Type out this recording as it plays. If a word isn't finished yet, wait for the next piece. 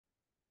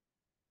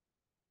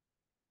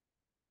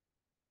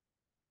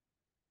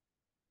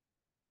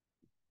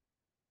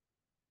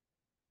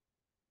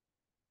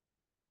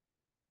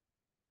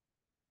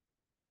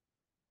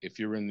If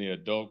you're in the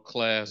adult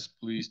class,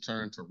 please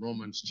turn to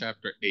Romans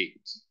chapter 8.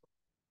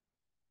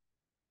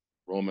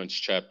 Romans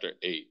chapter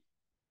 8.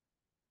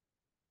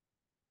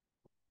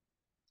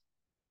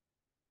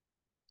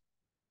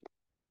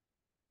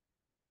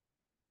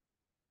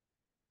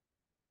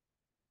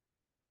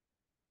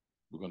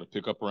 We're going to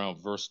pick up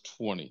around verse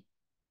 20.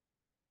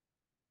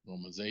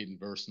 Romans 8 and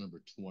verse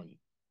number 20.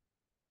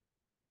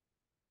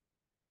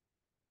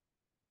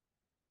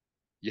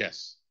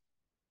 Yes.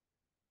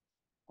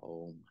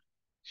 Oh,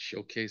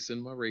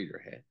 showcasing my Raider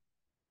hat.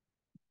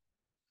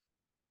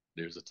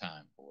 There's a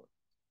time for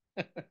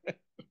it.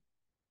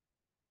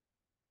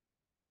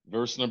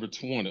 Verse number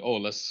 20. Oh,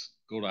 let's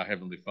go to our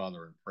Heavenly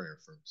Father in prayer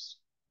first.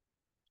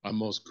 Our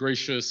most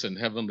gracious and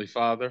Heavenly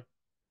Father,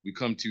 we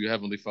come to you,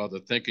 Heavenly Father,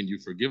 thanking you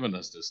for giving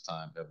us this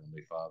time,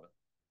 Heavenly Father.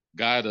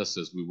 Guide us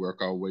as we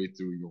work our way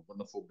through your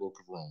wonderful book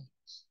of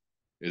Romans.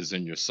 It is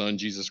in your Son,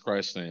 Jesus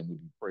Christ's name, we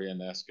pray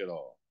and ask it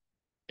all.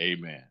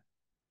 Amen.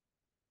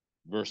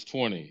 Verse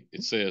 20,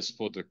 it says,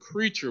 for the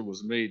creature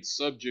was made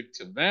subject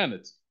to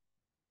vanity.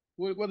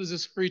 What is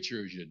this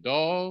creature? Is your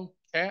dog,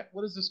 cat?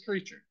 What is this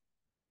creature?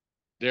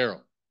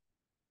 Daryl.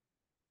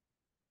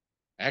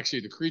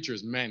 Actually, the creature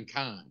is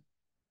mankind.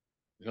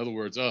 In other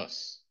words,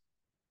 us.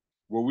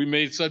 Were we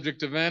made subject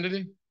to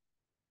vanity?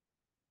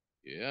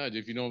 Yeah,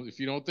 if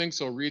you don't think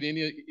so, read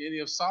any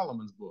of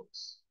Solomon's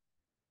books.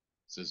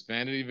 It says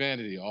vanity,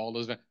 vanity, all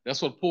those.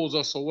 That's what pulls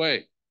us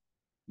away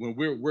when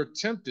we're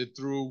tempted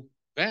through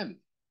vanity,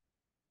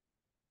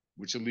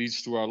 which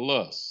leads to our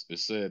lust. It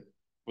said,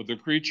 for the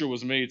creature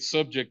was made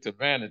subject to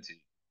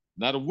vanity,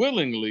 not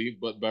willingly,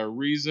 but by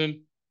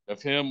reason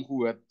of him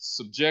who hath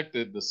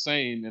subjected the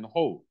same in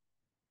hope,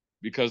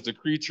 because the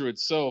creature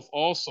itself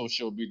also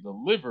shall be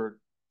delivered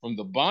from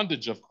the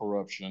bondage of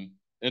corruption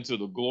into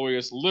the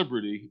glorious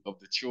liberty of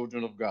the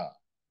children of God.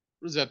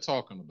 What is that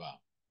talking about?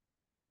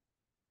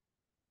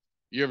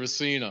 You ever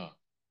seen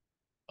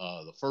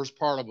the first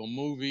part of a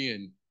movie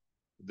and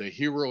the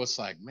hero is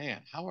like,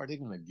 man, how are they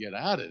going to get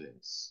out of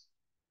this?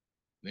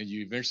 And then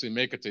you eventually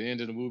make it to the end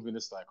of the movie and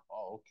it's like,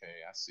 oh, okay,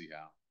 I see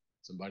how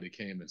somebody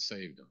came and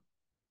saved them.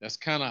 That's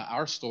kind of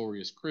our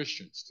story as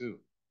Christians too.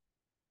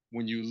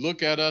 When you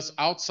look at us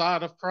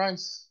outside of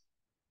Christ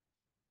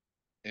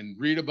and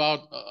read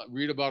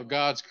about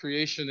God's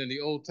creation in the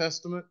Old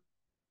Testament,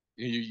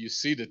 and you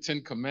see the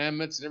 10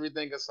 Commandments and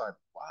everything, it's like,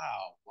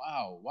 wow,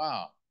 wow,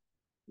 wow.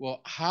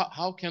 Well,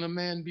 how can a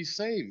man be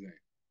saved then?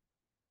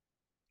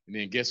 And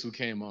then guess who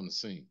came on the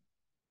scene?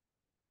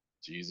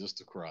 Jesus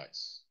the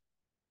Christ.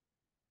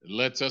 It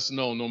lets us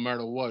know no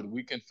matter what,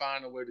 we can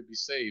find a way to be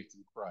saved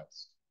through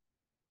Christ.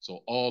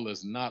 So all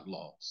is not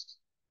lost.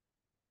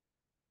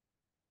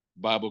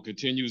 Bible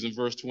continues in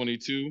verse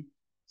 22,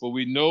 for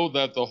we know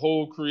that the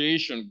whole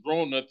creation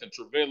groaneth and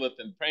travaileth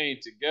in pain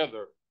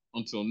together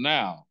until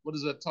now. What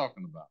is that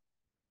talking about?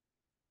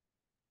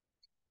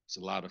 It's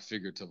a lot of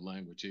figurative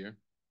language here.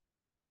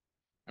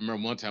 I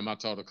remember one time I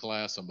taught a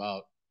class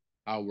about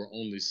how we're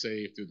only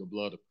saved through the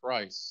blood of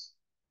Christ.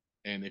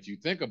 And if you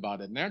think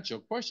about it, natural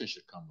question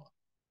should come up.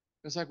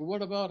 It's like, well,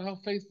 what about how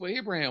faithful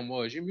Abraham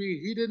was? You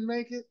mean he didn't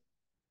make it?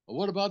 Or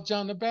what about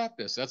John the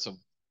Baptist? That's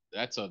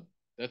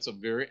a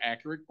very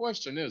accurate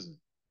question, isn't it?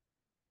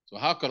 So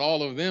how could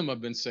all of them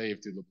have been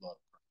saved through the blood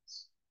of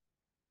Christ?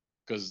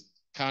 Because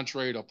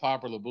contrary to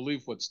popular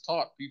belief, what's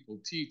taught, people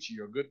teach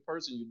you're a good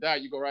person, you die,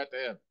 you go right to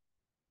heaven.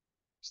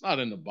 It's not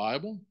in the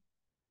Bible.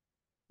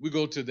 We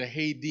go to the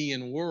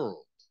Hadean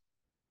world.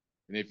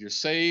 And if you're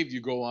saved, you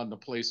go on the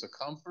place of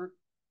comfort.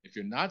 If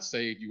you're not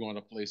saved, you go on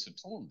a place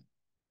of torment.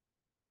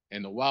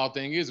 And the wild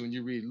thing is, when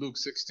you read Luke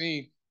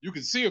 16, you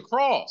can see a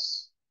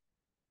cross.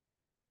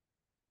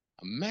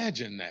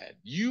 Imagine that.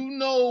 You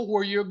know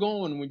where you're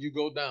going when you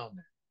go down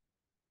there.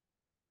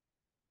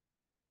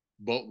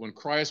 But when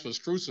Christ was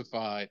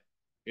crucified,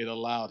 it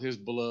allowed his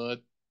blood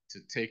to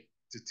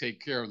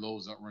take care of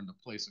those that were in the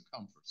place of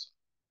comfort.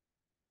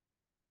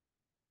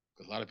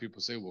 Because a lot of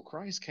people say, well,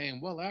 Christ came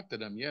well after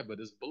them. Yeah, but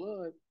his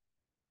blood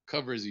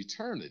covers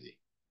eternity.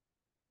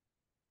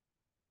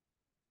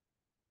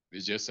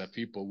 It's just that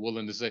people are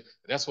willing to say,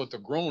 that's what the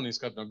groanings,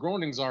 because the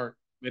groanings aren't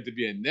meant to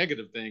be a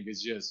negative thing.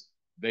 It's just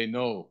they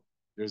know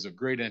there's a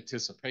great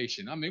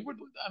anticipation. I mean,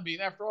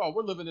 after all,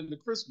 we're living in the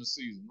Christmas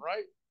season,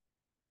 right?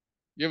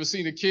 You ever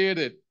seen a kid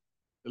at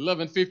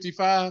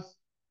 11:55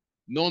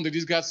 knowing that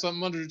he's got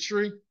something under the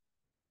tree?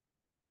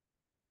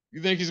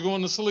 You think he's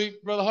going to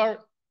sleep, Brother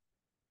Hart?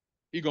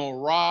 He gonna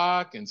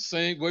rock and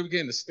sing. We're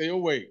beginning to stay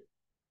awake.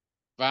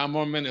 5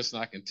 more minutes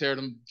and I can tear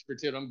them,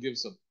 give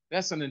some.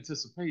 That's an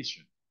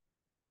anticipation.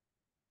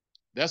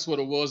 That's what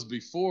it was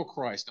before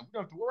Christ. And we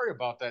don't have to worry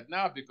about that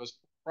now because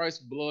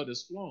Christ's blood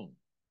is flown.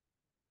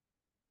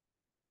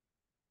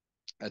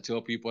 I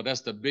tell people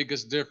that's the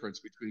biggest difference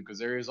between, because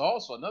there is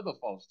also another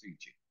false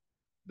teaching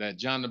that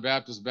John the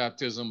Baptist's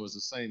baptism was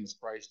the same as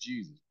Christ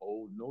Jesus.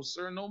 Oh, no,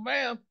 sir, no,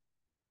 ma'am.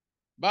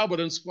 Bible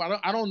doesn't,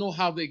 I don't know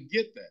how they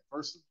get that,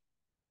 first of all.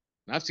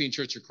 And I've seen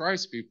Church of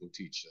Christ people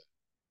teach that.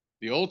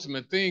 The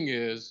ultimate thing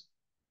is,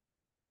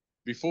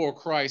 before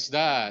Christ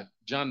died,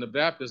 John the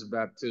Baptist's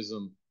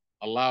baptism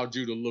allowed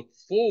you to look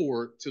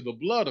forward to the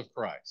blood of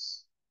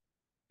Christ.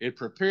 It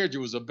prepared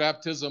you as a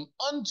baptism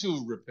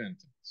unto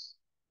repentance.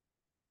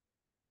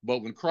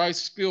 But when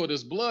Christ spilled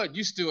his blood,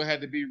 you still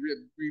had to be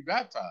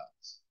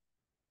rebaptized.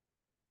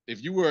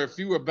 If you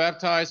were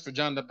baptized for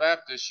John the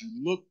Baptist, you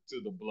looked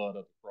to the blood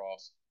of the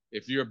cross.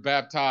 If you're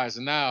baptized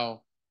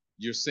now,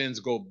 your sins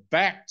go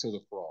back to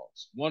the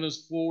cross. One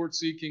is forward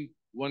seeking,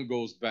 one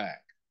goes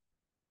back.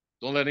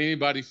 Don't let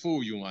anybody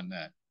fool you on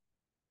that.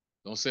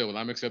 Don't say, well,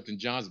 I'm accepting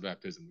John's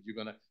baptism.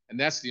 And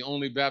that's the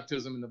only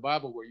baptism in the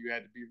Bible where you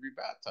had to be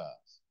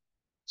rebaptized.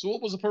 So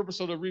what was the purpose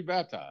of the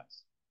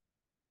rebaptized?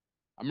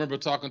 I remember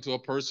talking to a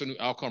person,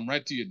 I'll come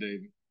right to you,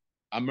 David.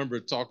 I remember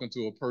talking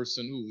to a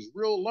person who was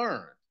real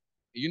learned.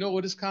 You know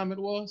what his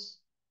comment was?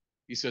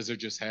 He says there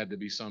just had to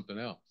be something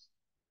else.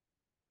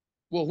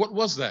 Well, what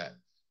was that?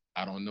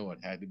 I don't know. It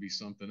had to be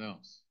something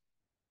else.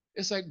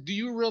 It's like, do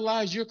you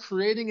realize you're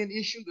creating an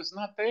issue that's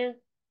not there?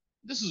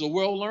 This is a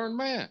well-learned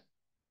man.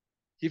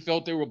 He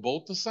felt they were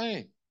both the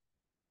same.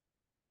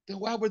 Then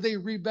why were they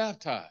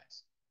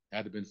rebaptized?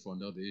 Had to have been for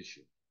another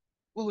issue.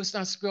 Well, it's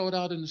not spelled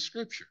out in the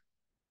scripture.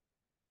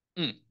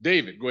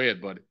 David, go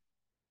ahead, buddy.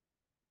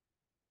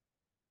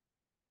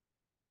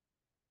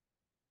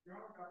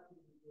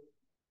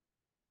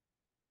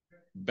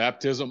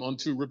 Baptism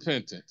unto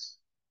repentance.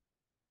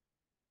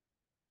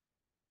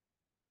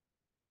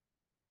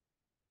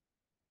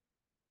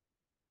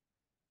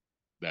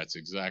 That's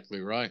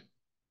exactly right.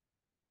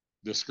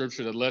 The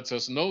scripture that lets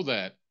us know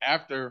that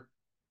after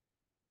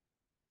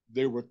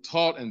they were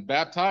taught and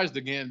baptized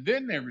again,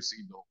 then they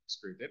received the Holy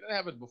Spirit. They didn't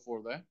have it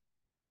before that.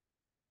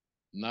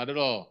 Not at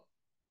all.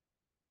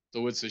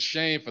 So it's a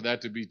shame for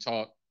that to be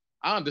taught.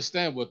 I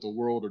understand what the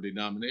world or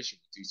denomination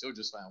would teach. They'll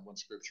just find one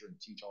scripture and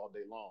teach all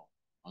day long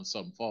on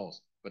something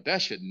false. But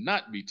that should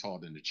not be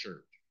taught in the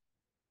church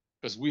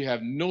because we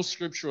have no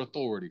scripture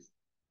authority.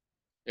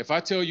 If I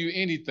tell you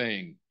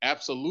anything,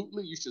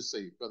 absolutely, you should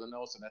say, Brother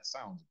Nelson, that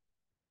sounds good.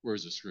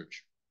 Where's the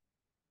scripture?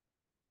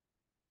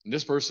 And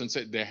this person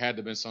said there had to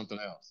have been something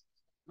else.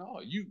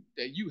 No,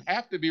 you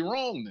have to be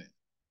wrong then.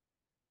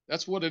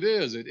 That's what it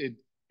is.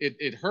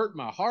 It hurt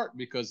my heart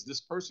because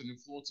this person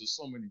influences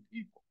so many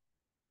people.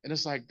 And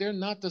it's like they're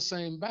not the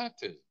same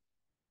baptism.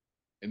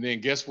 And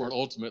then guess where it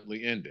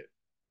ultimately ended?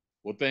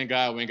 Well, thank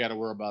God we ain't got to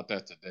worry about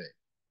that today.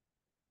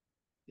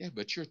 Yeah,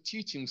 but you're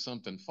teaching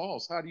something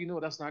false. How do you know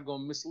that's not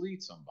going to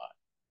mislead somebody?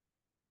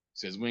 He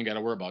says we ain't got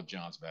to worry about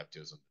John's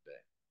baptism today.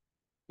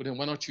 But then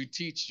why don't you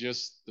teach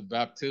just the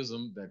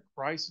baptism that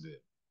Christ did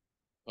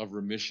of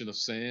remission of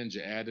sins?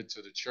 You added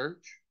to the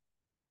church.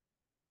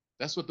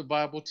 That's what the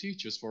Bible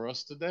teaches for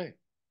us today.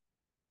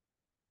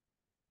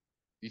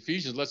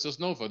 Ephesians lets us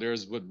know for there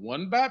is but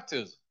one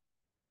baptism.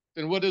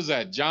 Then what is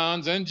that?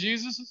 John's and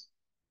Jesus's?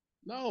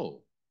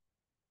 No.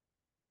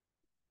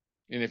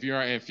 And if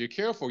you're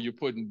careful, you're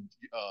putting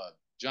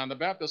John the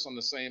Baptist on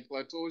the same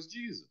plateau as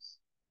Jesus.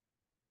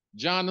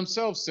 John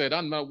himself said,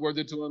 "I'm not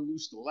worthy to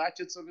unloose the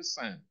latchets of his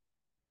sandal.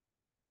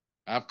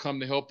 I've come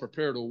to help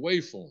prepare the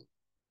way for him."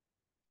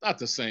 Not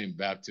the same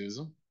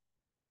baptism.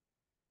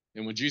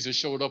 And when Jesus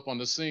showed up on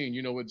the scene,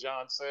 you know what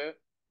John said?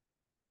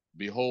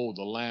 "Behold,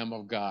 the Lamb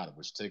of God,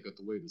 which taketh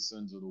away the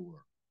sins of the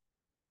world."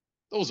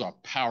 Those are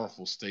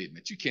powerful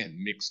statements. You can't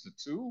mix the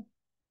two.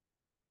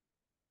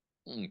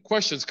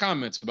 Questions,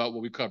 comments about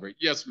what we covered?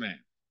 Yes, ma'am.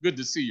 Good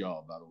to see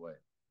y'all, by the way.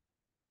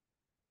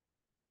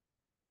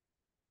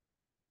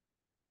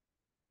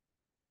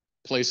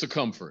 Place of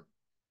comfort.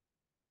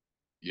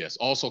 Yes,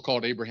 also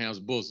called Abraham's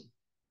bosom.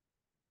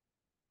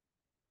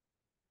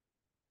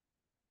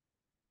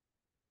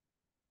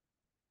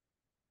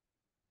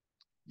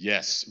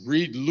 Yes,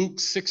 read Luke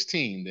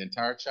 16, the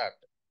entire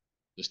chapter.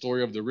 The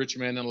story of the rich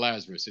man and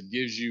Lazarus. It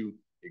gives you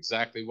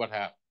exactly what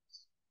happens.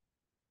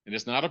 And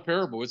it's not a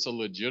parable, it's a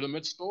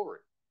legitimate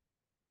story.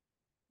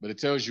 But it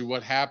tells you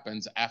what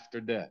happens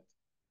after death.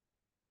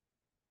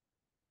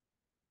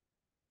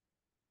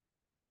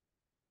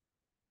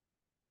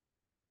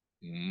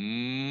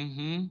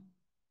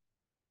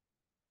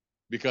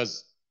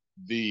 Because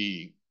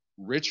the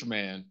rich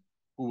man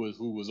who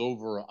was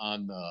over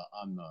on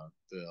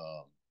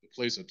the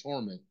place of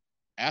torment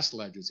asked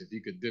Lazarus if he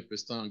could dip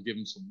his tongue, give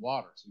him some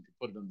water so he could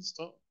put it in his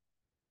tongue.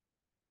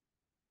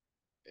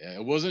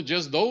 It wasn't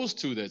just those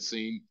two that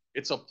seen.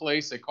 It's a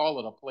place, they call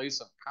it a place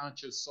of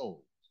conscious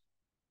souls.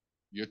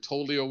 You're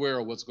totally aware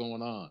of what's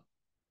going on.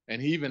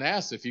 And he even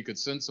asked if he could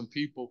send some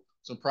people,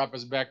 some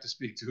prophets back to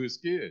speak to his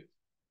kids.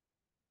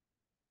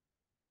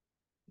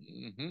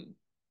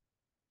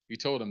 He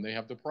told them they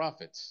have the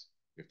prophets.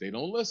 If they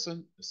don't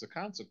listen, it's a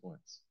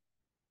consequence.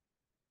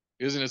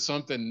 Isn't it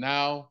something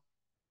now?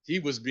 He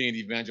was being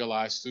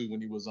evangelized to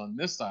when he was on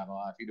this side of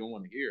life. He don't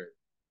want to hear it.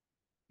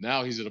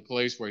 Now he's at a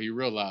place where he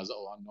realized,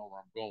 oh, I know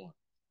where I'm going.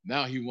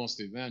 Now he wants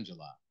to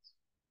evangelize.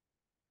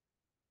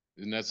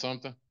 Isn't that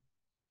something?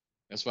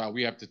 That's why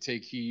we have to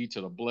take heed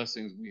to the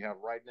blessings we have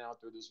right now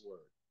through this word.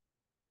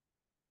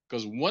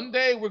 Because one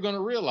day we're going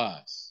to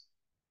realize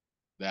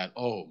that,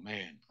 oh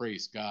man,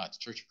 praise God, the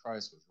Church of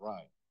Christ was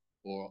right.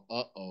 Or,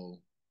 uh-oh,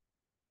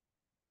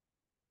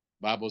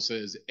 Bible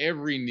says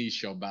every knee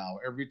shall bow,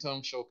 every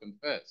tongue shall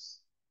confess.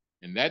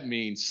 And that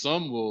means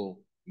some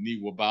knee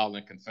will bow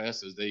and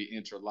confess as they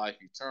enter life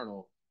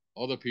eternal.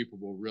 Other people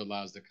will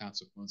realize the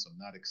consequence of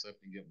not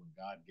accepting it when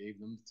God gave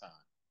them the time.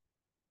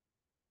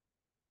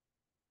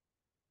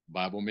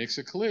 Bible makes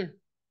it clear.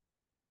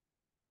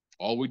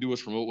 All we do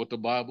is promote what the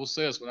Bible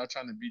says. We're not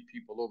trying to beat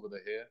people over the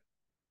head.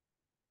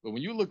 But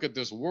when you look at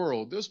this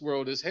world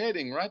is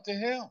heading right to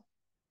hell.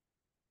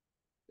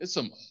 It's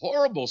some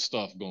horrible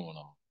stuff going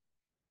on.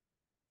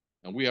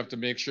 And we have to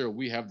make sure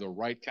we have the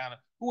right kind of,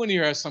 who in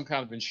here has some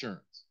kind of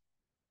insurance?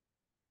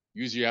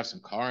 Usually you have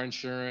some car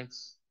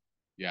insurance,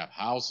 you have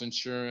house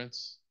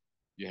insurance,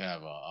 you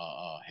have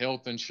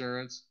health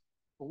insurance.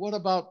 But what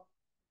about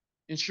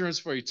insurance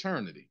for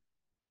eternity?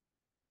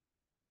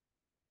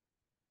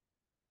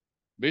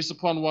 Based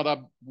upon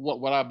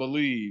what I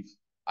believe,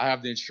 I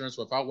have the insurance.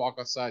 So if I walk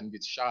outside and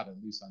get shot,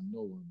 at least I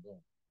know where I'm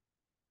going.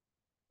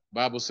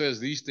 Bible says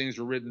these things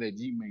were written that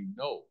ye may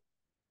know.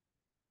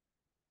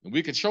 And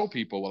we can show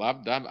people, well,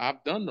 I've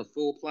done the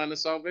full plan of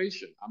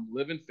salvation. I'm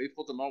living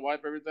faithful to my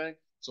wife, everything.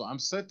 So I'm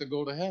set to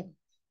go to heaven.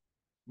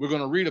 We're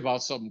going to read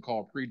about something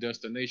called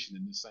predestination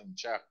in the same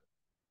chapter.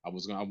 I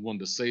wanted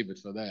to save it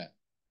for that.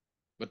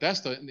 But that's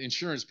the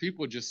insurance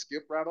people just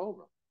skip right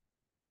over.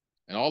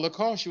 And all it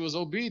costs you is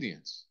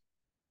obedience.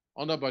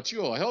 I don't know about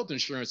you, health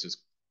insurance is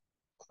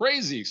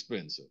crazy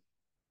expensive.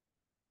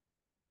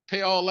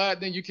 Pay all that,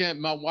 then you can't.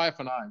 My wife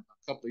and I,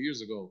 a couple of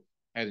years ago,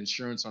 had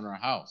insurance on our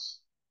house.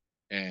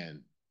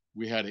 And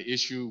we had an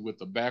issue with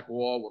the back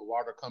wall with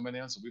water coming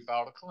in, so we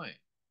filed a claim.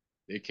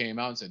 They came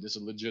out and said, this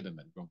is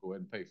legitimate. We're going to go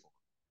ahead and pay for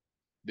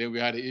it. Then we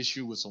had an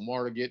issue with some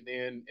water getting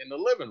in the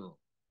living room.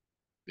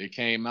 They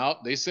came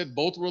out. They said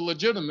both were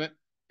legitimate.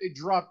 They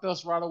dropped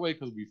us right away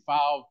because we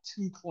filed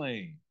 2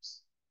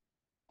 claims.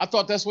 I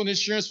thought that's what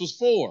insurance was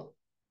for.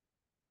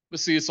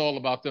 But see, it's all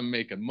about them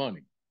making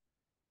money.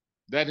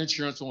 That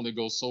insurance only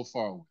goes so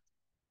far with it.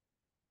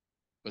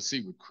 But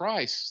see, with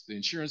Christ, the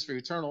insurance for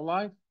eternal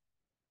life,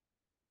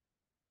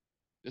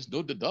 there's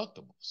no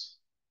deductibles.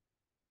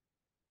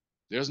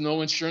 There's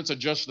no insurance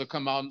adjuster to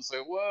come out and say,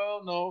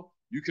 well, no,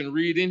 you can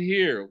read in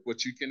here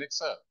what you can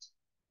accept.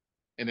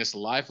 And it's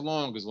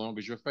lifelong as long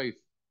as you're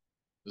faithful.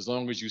 As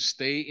long as you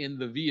stay in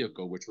the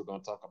vehicle, which we're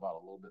going to talk about a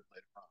little bit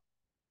later on.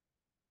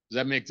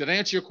 Did that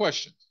answer your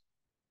question?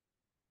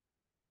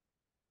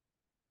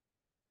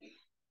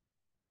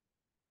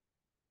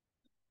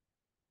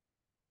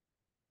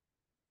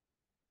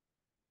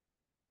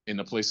 In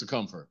a place of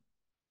comfort.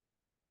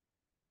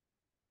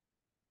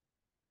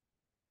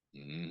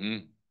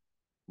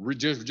 Mm-hmm.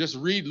 Just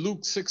read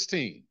Luke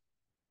 16.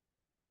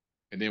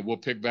 And then we'll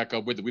pick back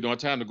up with it. We don't have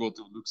time to go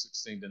through Luke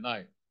 16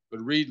 tonight.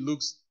 But read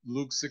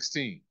Luke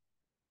 16.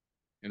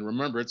 And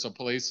remember, it's a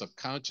place of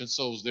conscious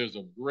souls. There's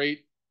a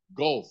great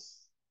gulf,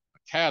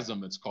 a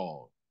chasm it's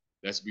called,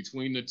 that's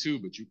between the two,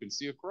 but you can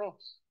see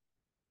across.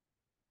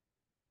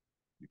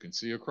 You can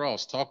see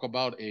across. Talk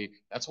about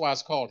that's why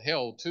it's called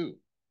hell too.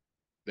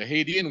 The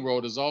Hadean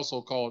world is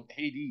also called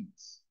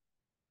Hades.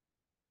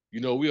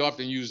 You know, we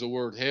often use the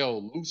word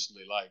hell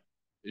loosely, like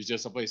it's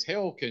just a place.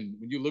 Hell can,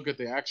 when you look at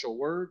the actual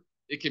word,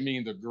 it can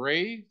mean the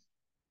grave.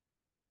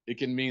 It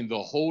can mean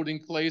the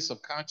holding place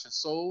of conscious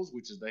souls,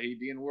 which is the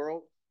Hadean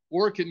world,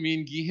 or it can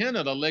mean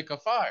Gehenna, the lake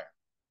of fire.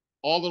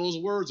 All of those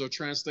words are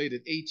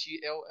translated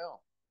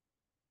Hell.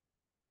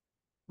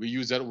 We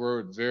use that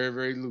word very,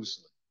 very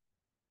loosely.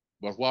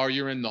 But while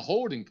you're in the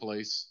holding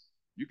place,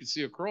 you can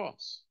see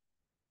across.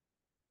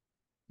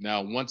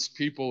 Now, once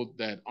people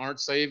that aren't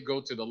saved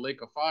go to the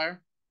lake of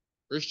fire,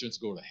 Christians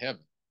go to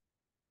heaven.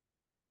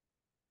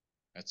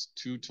 That's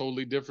 2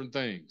 totally different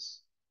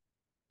things.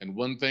 And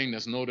one thing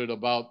that's noted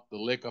about the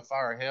lake of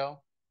fire,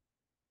 hell,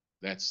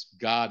 that's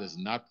God is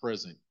not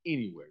present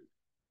anywhere.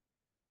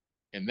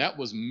 And that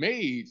was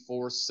made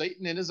for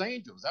Satan and his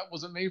angels. That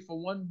wasn't made for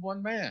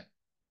one man.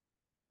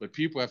 But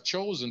people have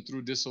chosen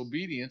through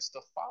disobedience to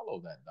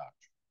follow that doctrine.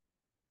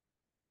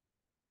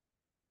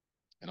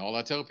 And all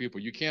I tell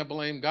people, you can't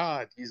blame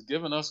God. He's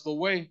given us the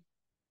way.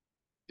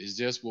 It's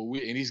just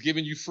and he's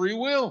given you free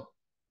will.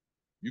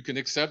 You can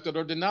accept it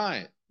or deny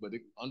it, but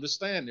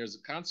understand there's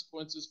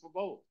consequences for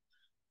both.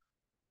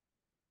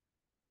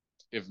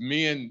 If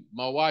me and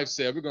my wife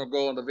said we're going to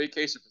go on a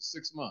vacation for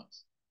 6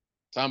 months,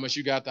 Thomas,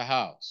 you got the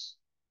house.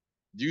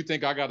 Do you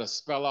think I got to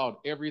spell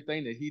out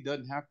everything that he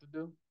doesn't have to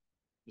do?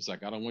 It's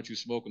like, I don't want you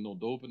smoking no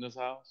dope in this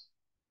house.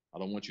 I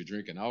don't want you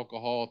drinking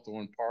alcohol,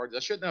 throwing parties. I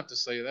shouldn't have to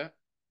say that.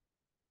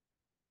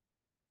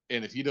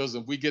 And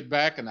if we get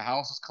back and the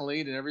house is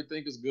clean and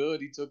everything is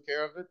good, he took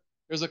care of it,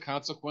 there's a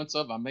consequence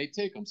of I may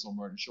take him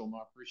somewhere to show my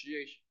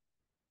appreciation.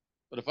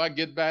 But if I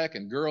get back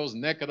and girls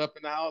naked up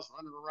in the house,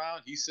 running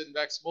around, he's sitting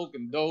back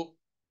smoking dope,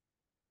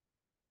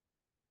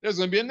 there's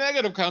going to be a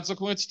negative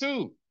consequence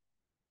too.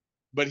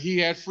 But he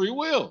had free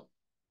will.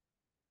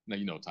 Now,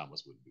 you know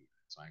Thomas wouldn't do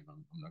that, so I'm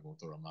not going to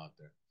throw him out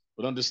there.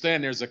 But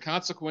understand there's a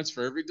consequence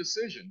for every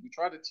decision. We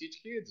try to teach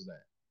kids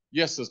that.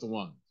 Yes, Sister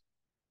One.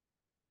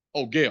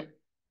 Oh, Gail.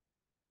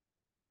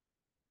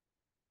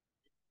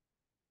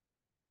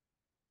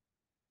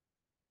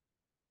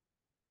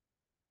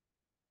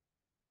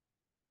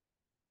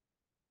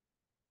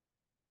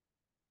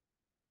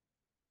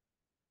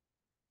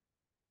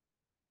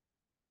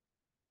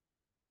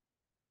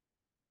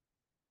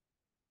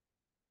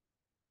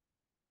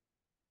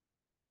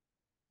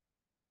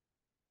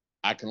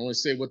 I can only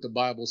say what the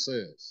Bible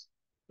says.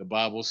 The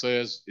Bible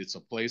says it's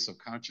a place of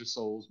conscious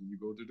souls when you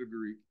go to the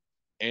Greek,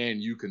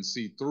 and you can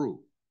see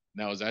through.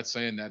 Now, is that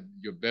saying that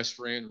your best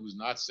friend who's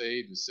not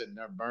saved is sitting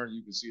there burning?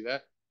 You can see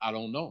that? I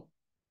don't know.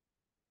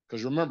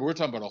 Because remember, we're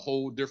talking about a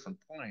whole different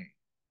plane.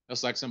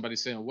 That's like somebody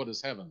saying, what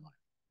is heaven like?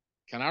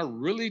 Can I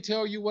really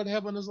tell you what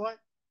heaven is like?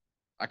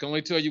 I can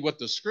only tell you what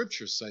the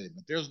scriptures say,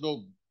 but there's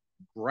no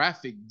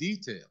graphic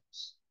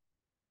details.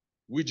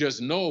 We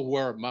just know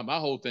where my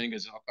whole thing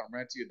is. I'll come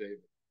right to you, David.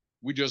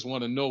 We just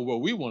want to know where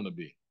we want to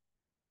be.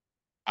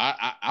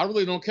 I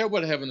really don't care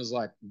what heaven is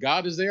like.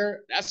 God is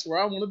there. That's where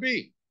I want to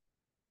be.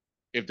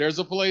 If there's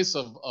a place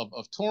of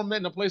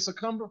torment and a place of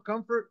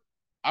comfort,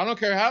 I don't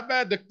care how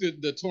bad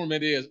the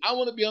torment is. I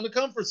want to be on the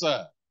comfort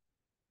side.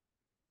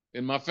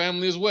 And my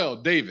family as well.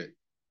 David.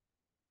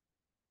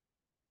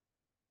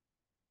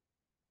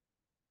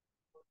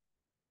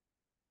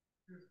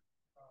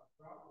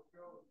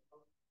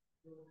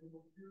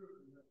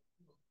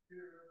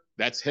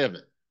 That's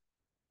heaven.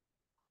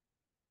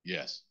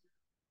 Yes.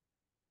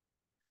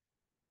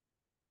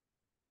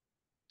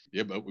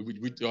 Yeah, but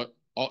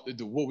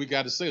what we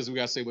got to say is we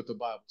got to say what the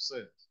Bible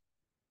says.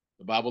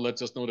 The Bible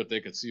lets us know that they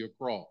could see a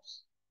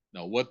cross.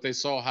 Now, what they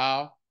saw,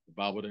 how, the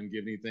Bible didn't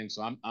give anything.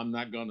 So I'm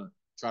not going to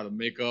try to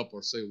make up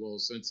or say, well,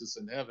 since it's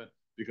in heaven,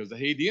 because the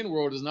Hadean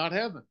world is not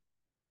heaven.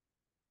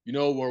 You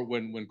know, where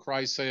when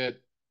Christ said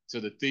to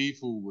the thief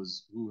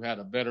who had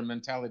a better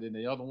mentality than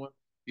the other one,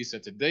 he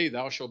said, today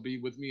thou shalt be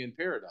with me in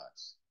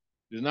paradise.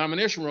 The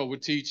denomination world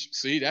would teach,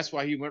 see, that's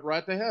why he went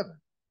right to heaven.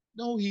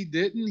 No, he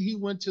didn't. He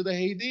went to the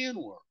Hadean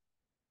world.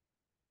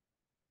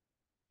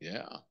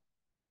 Yeah.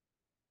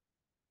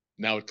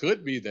 Now, it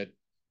could be that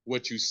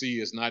what you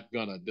see is not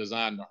going to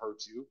design to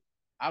hurt you.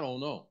 I don't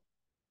know.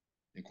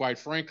 And quite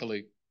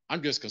frankly,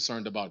 I'm just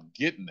concerned about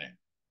getting there.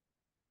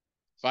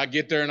 If I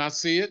get there and I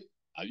see it,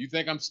 you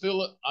think I'm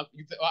still,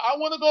 I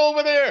want to go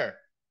over there.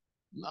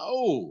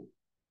 No.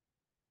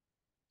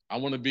 I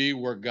want to be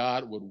where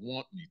God would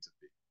want me to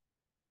be.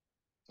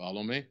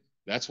 Follow me?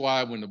 That's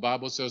why when the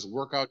Bible says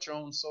work out your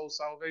own soul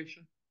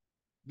salvation,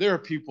 there are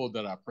people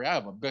that I pray. I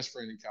have a best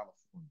friend in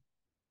California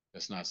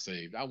that's not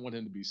saved. I want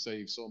him to be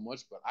saved so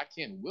much, but I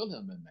can't will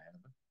him into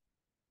heaven.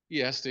 He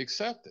has to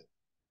accept it.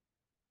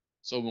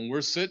 So when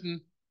we're sitting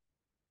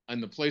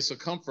in the place of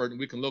comfort and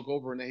we can look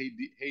over in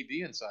the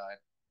Hadean side,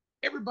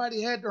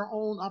 everybody had their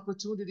own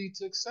opportunity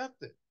to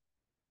accept it.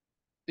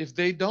 If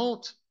they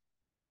don't,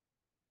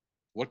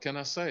 what can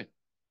I say?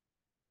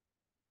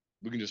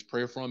 We can just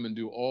pray for them and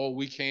do all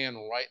we can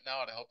right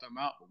now to help them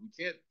out, but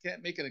we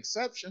can't make an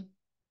exception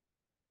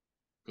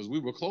because we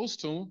were close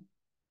to them.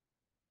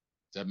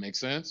 Does that make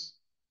sense?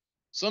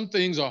 Some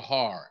things are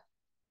hard,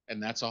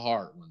 and that's a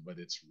hard one, but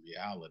it's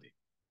reality.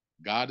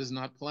 God is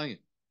not playing.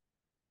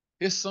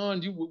 His son,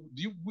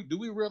 do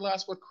we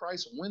realize what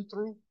Christ went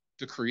through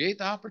to create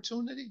the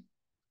opportunity?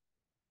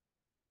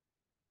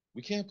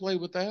 We can't play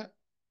with that.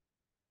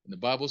 And the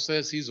Bible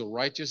says he's a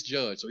righteous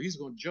judge, so he's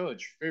going to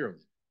judge fairly.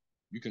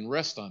 You can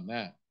rest on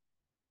that.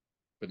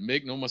 But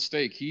make no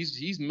mistake,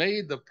 he's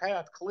made the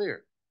path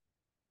clear.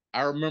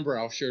 I remember,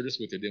 I'll share this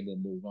with you, then we'll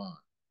move on.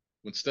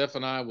 When Steph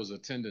and I was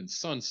attending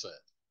Sunset,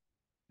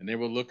 and they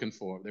were looking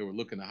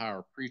to hire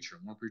a preacher.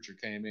 One preacher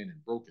came in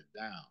and broke it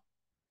down.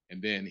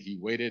 And then he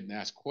waited and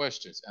asked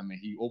questions. I mean,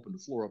 he opened the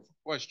floor up for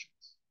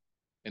questions.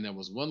 And there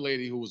was one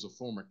lady who was a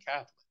former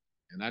Catholic,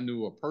 and I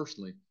knew her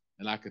personally,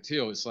 and I could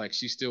tell it's like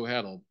she still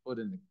had a foot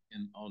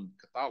on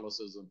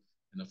Catholicism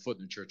and a foot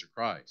in the Church of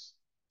Christ.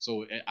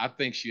 So I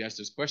think she asked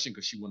this question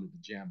because she wanted to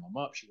jam him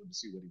up. She wanted to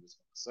see what he was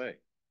going to say.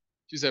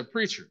 She said,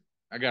 "Preacher,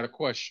 I got a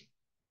question.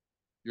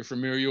 You're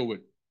familiar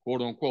with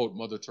quote unquote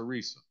Mother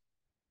Teresa?"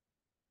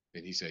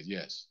 And he said,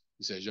 "Yes."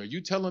 He says, "Are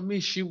you telling me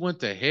she went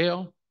to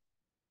hell?"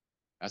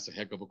 That's a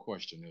heck of a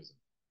question, isn't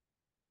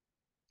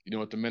it? You know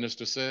what the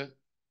minister said?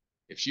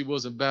 If she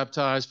wasn't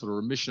baptized for the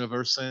remission of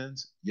her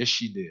sins, yes,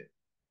 she did.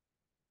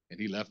 And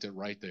he left it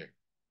right there.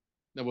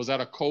 Now, was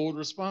that a cold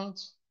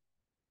response?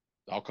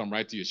 I'll come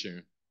right to you,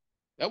 Sharon.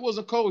 That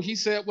wasn't cold. He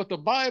said what the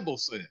Bible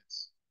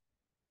says.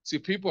 See,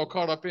 people are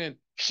caught up in,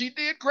 she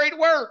did great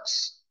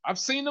works. I've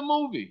seen the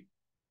movie.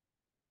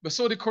 But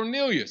so did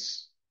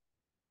Cornelius.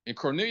 And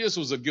Cornelius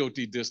was a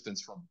guilty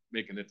distance from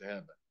making it to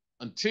heaven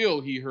until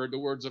he heard the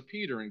words of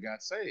Peter and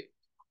got saved.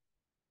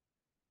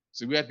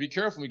 So we have to be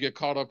careful when we get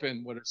caught up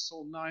in what it's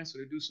so nice or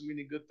they do so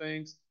many good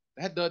things.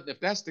 That doesn't, if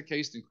that's the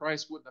case, then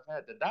Christ wouldn't have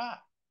had to die.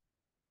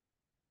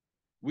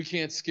 We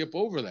can't skip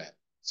over that.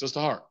 Sister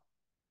Hart.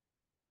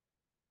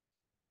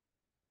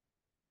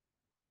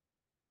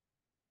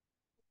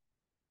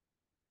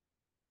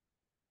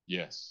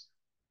 Yes.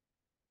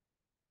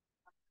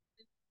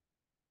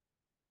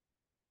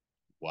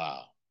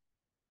 Wow.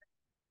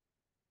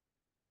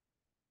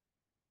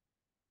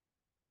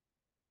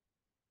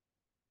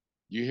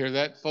 You hear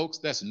that, folks?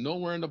 That's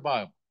nowhere in the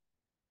Bible.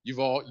 You've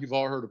all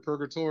heard of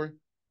purgatory?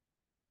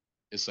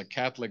 It's a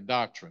Catholic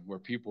doctrine where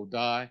people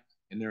die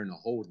and they're in a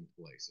holding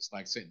place. It's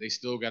like saying they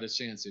still got a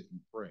chance if you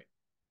pray.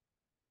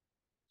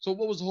 So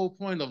what was the whole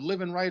point of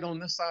living right on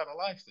this side of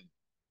life then?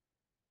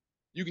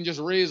 You can just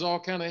raise all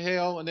kind of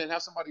hell and then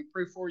have somebody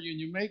pray for you and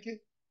you make it.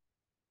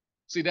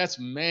 See, that's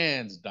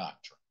man's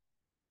doctrine.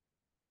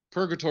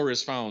 Purgatory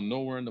is found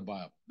nowhere in the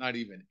Bible, not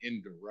even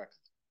indirectly.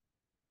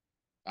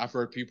 I've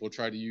heard people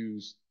try to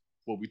use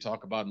what we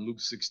talk about in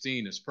Luke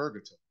 16 as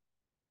purgatory.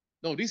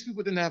 No, these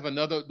people didn't have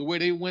another. The way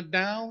they went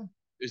down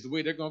is the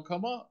way they're going to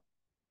come up.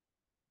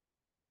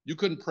 You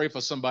couldn't pray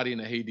for somebody in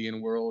the Hadean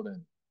world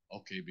and,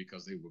 okay,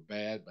 because they were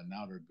bad, but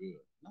now they're good.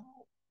 No,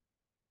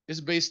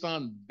 it's based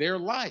on their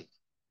life.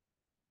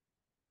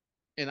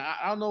 And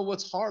I don't know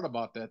what's hard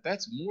about that.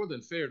 That's more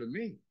than fair to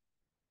me.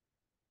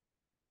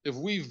 If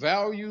we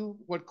value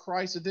what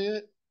Christ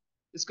did,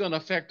 it's going to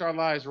affect our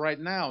lives right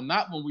now,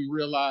 not when we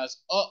realize,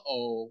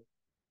 uh-oh,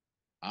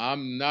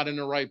 I'm not in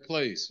the right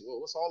place. Well,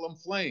 what's all them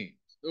flames?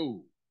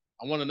 Ooh,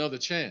 I want another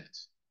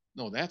chance.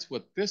 No, that's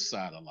what this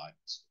side of life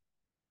is.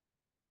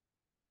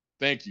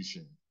 Thank you,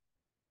 Shane.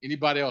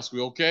 Anybody else?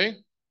 We okay?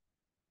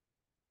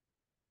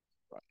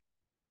 Right.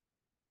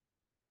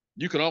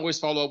 You can always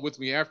follow up with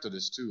me after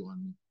this too. I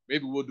mean,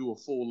 maybe we'll do a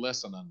full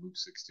lesson on Luke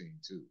 16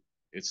 too.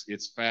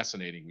 It's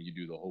fascinating when you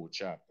do the whole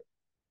chapter.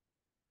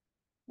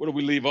 Where do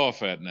we leave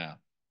off at now?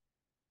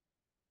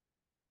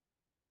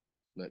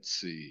 Let's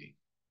see.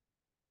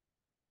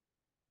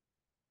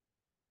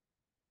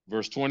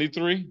 Verse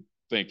 23.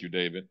 Thank you,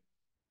 David.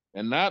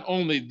 And not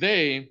only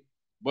they,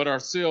 but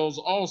ourselves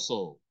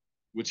also,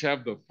 which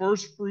have the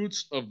first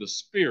fruits of the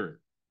Spirit,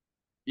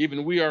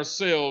 even we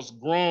ourselves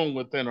groan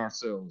within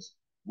ourselves,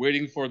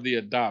 waiting for the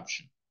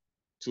adoption,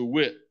 to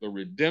wit, the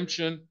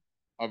redemption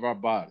of our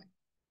body.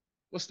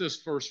 What's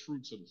this first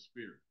fruits of the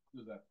Spirit?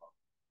 What is that about?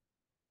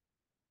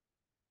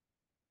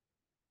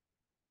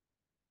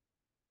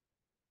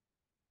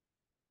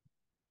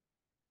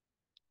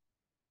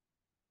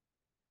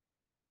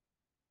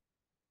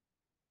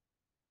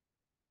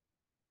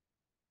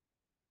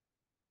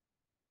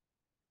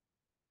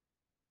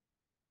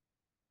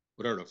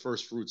 What are the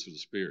first fruits of the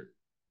Spirit?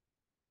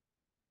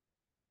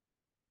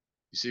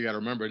 You see, you got to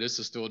remember, this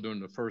is still during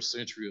the first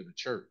century of the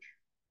church.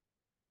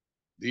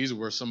 These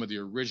were some of the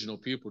original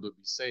people to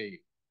be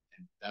saved,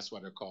 and that's why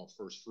they're called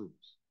first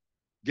fruits.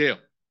 Gail.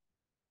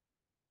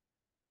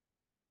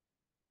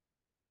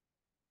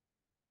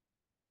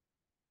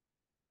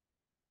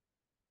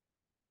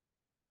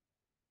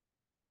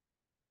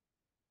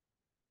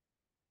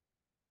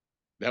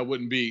 That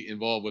wouldn't be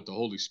involved with the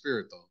Holy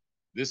Spirit, though.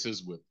 This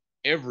is with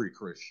every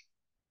Christian,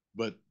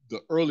 but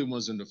the early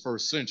ones in the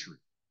first century.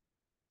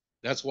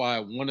 That's why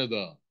when I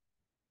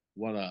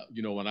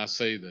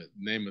say the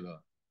name of the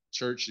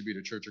church should be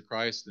the Church of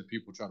Christ, then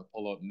people try to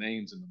pull up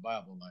names in the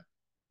Bible. Like,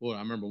 boy, I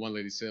remember one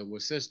lady said, well,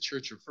 it says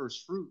Church of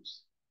First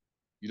Fruits.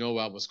 You know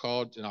what I was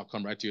called? And I'll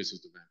come right to you,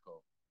 Sister Van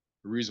Cole.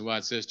 The reason why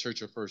it says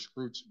Church of First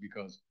Fruits,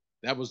 because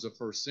that was the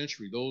first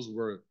century. Those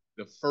were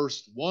the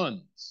first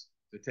ones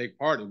to take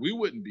part. And we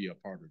wouldn't be a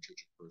part of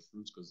Church of First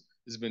Fruits because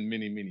it's been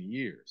many, many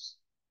years.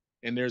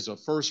 And there's a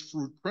first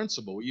fruit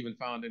principle even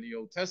found in the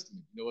Old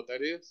Testament. You know what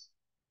that is?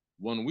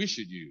 One we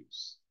should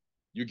use.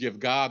 You give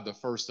God the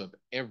first of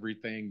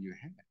everything you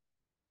have.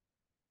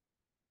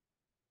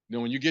 You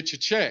know, when you get your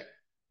check,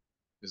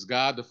 is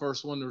God the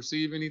first one to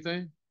receive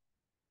anything?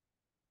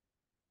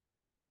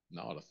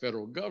 No, the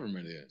federal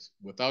government is,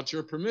 without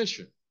your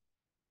permission.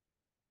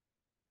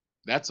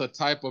 That's a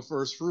type of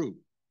first fruit.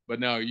 But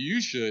now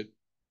you should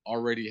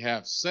already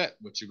have set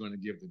what you're going to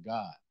give to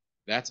God.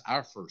 That's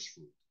our first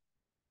fruit.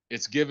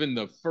 It's given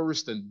the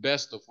first and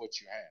best of what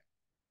you have.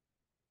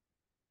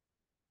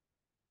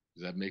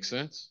 Does that make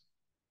sense?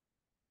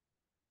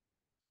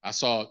 I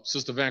saw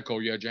Sister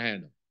Vanco, you had your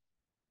hand up.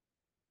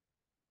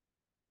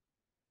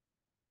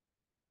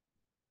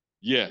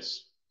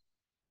 Yes.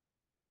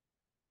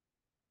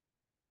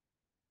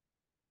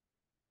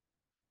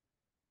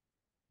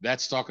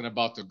 That's talking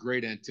about the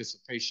great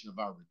anticipation of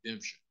our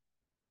redemption.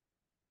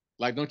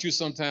 Like, don't you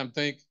sometimes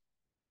think,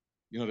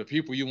 the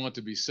people you want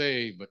to be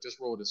saved, but this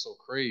road is so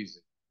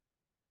crazy.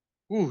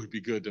 Ooh, it'd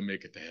be good to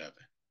make it to heaven.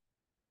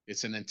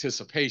 It's an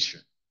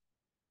anticipation.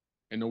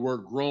 And the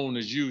word groan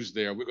is used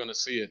there. We're going to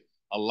see it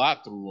a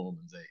lot through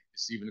Romans 8.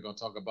 It's even going to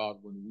talk about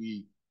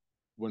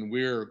when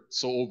we're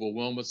so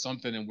overwhelmed with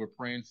something and we're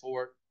praying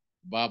for it.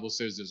 The Bible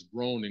says there's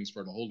groanings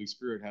for the Holy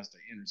Spirit has to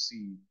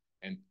intercede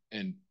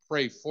and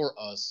pray for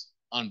us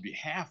on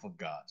behalf of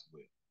God's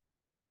will.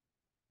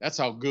 That's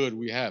how good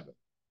we have it.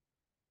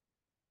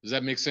 Does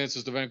that make sense,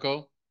 Sister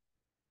Vanco?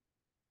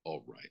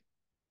 All right.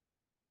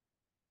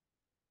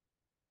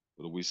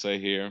 What do we say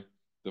here?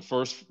 The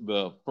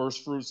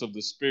first fruits of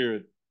the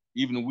Spirit,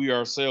 even we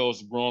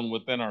ourselves grown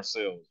within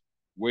ourselves,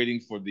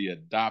 waiting for the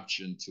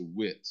adoption, to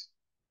wit,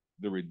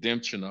 the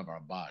redemption of our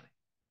body.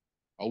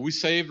 Are we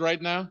saved right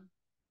now?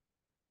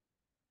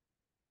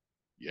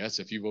 Yes,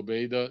 if you've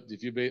obeyed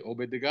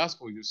the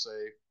gospel, you're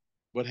saved.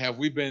 But have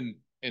we been,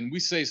 and we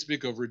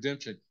speak of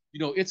redemption,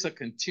 it's a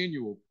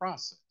continual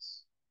process.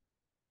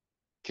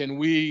 Can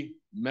we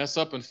mess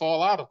up and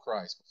fall out of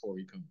Christ before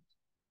he comes?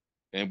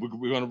 And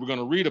we're going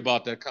to read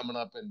about that coming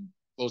up in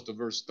close to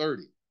verse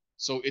 30.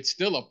 So it's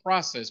still a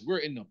process. We're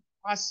in the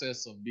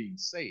process of being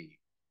saved.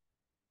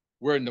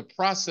 We're in the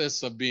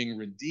process of being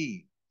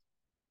redeemed.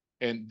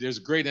 And there's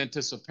great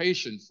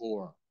anticipation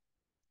for,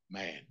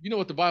 man, you know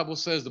what the Bible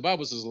says? The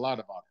Bible says a lot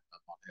about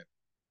heaven.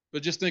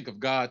 But just think if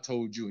God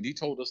told you, and he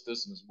told us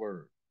this in his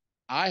word,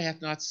 eye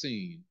hath not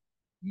seen,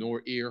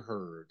 nor ear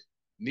heard,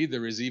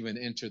 neither is even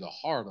entered the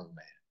heart of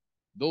man,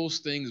 those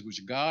things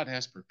which God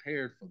has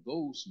prepared for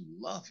those who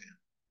love him.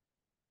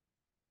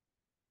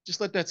 Just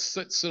let that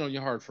sit on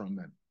your heart for a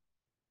minute.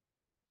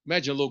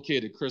 Imagine a little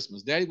kid at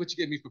Christmas. Daddy, what you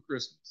get me for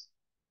Christmas?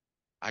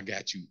 I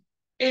got you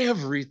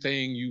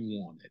everything you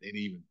wanted and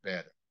even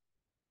better.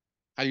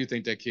 How do you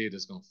think that kid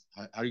is going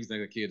to, how do you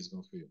think that kid is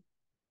going to feel?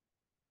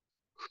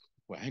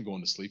 Well, I ain't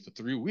going to sleep for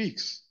 3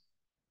 weeks,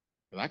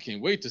 but I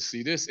can't wait to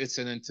see this. It's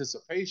an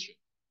anticipation.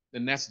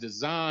 And that's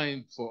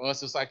designed for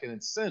us. It's like an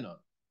incentive.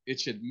 It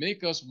should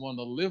make us want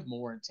to live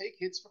more and take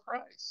hits for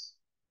Christ.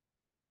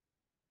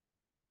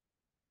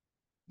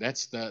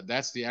 That's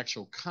the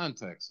actual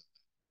context.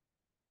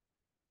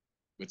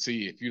 But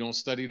see, if you don't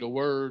study the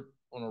word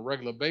on a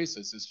regular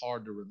basis, it's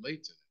hard to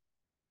relate to it.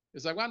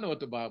 It's like, well, I know what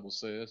the Bible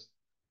says.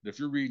 But if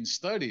you read and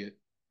study it,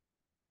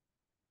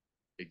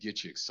 it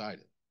gets you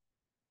excited.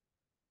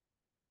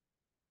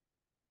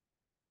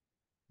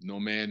 No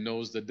man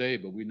knows the day,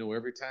 but we know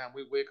every time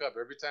we wake up,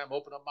 every time I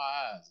open up my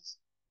eyes,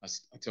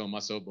 I tell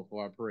myself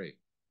before I pray,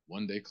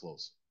 one day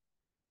closer.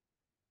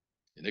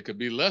 And it could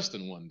be less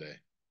than one day.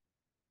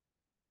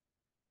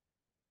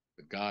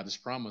 But God has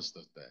promised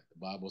us that. The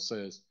Bible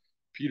says,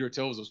 Peter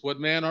tells us, what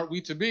man art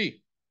we to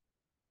be?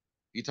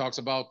 He talks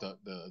about the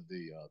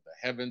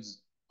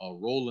heavens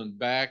rolling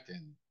back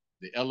and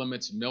the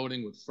elements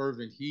melting with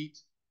fervent heat.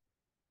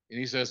 And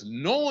he says,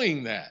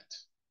 knowing that,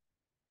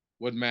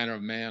 what manner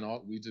of man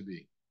ought we to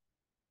be?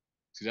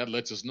 See, that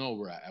lets us know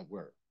we're at.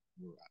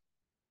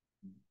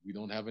 We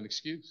don't have an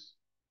excuse.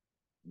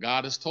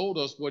 God has told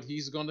us what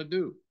he's going to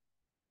do.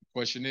 The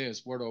question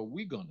is, what are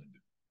we going to do?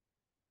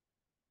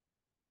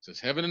 It says,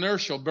 heaven and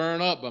earth shall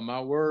burn up, but my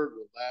word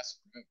will last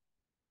forever.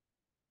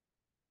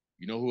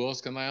 You know who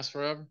else can last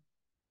forever?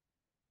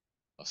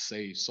 A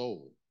saved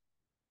soul.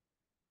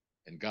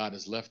 And God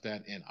has left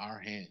that in our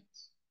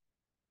hands.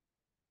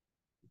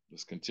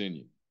 Let's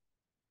continue.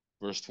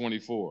 Verse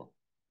 24.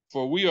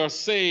 For we are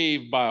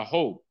saved by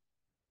hope,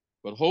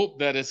 but hope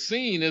that is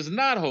seen is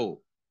not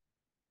hope.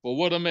 For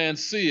what a man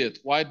seeth,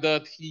 why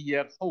doth he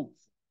yet hope?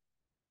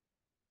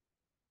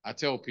 I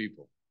tell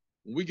people,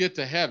 when we get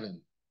to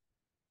heaven,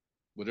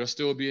 will there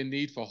still be a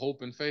need for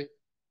hope and faith?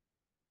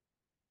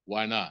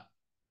 Why not?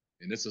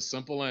 And it's a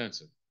simple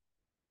answer.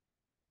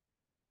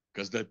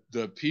 Because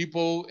the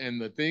people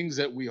and the things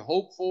that we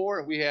hoped for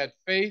and we had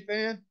faith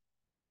in,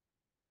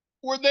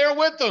 we're there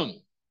with them.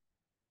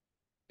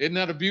 Isn't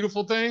that a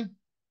beautiful thing?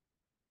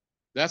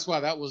 That's why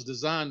that was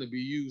designed to be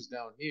used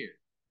down here.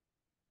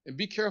 And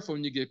be careful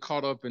when you get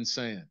caught up in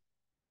saying,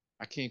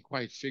 I can't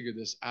quite figure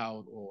this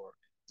out, or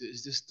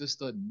this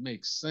doesn't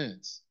make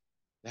sense.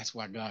 That's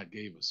why God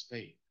gave us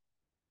faith.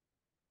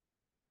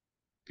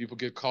 People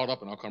get caught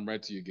up, and I'll come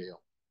right to you,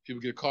 Gail.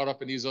 People get caught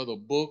up in these other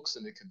books,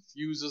 and it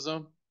confuses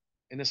them.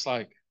 And it's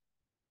like,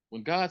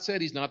 when God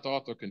said he's not the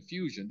author of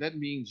confusion, that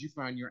means you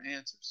find your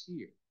answers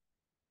here.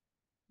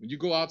 When you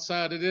go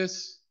outside of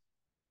this,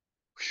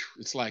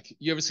 it's like,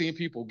 you ever seen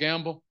people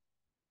gamble?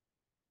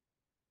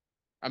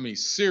 I mean,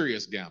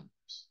 serious gamblers.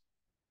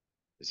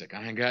 It's like,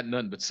 I ain't got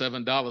nothing but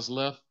 $7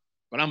 left,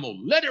 but I'm going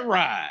to let it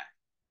ride.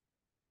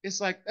 It's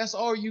like, that's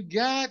all you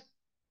got?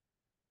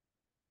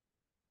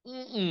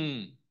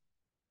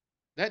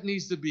 That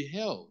needs to be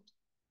held.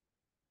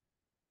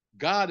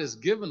 God has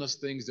given us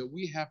things that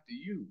we have to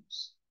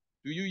use.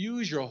 Do you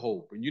use your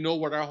hope? And you know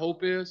what our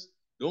hope is?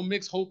 Don't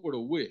mix hope with a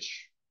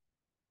wish.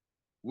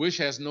 Wish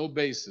has no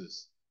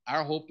basis.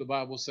 Our hope, the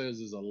Bible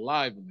says, is a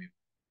lively.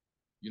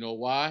 You know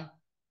why?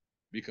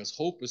 Because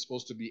hope is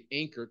supposed to be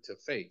anchored to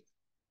faith.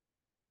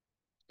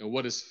 And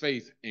what is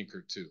faith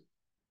anchored to?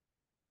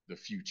 The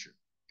future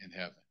in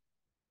heaven.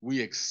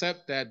 We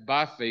accept that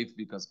by faith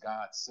because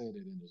God said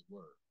it in his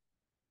word.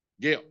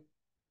 Gail.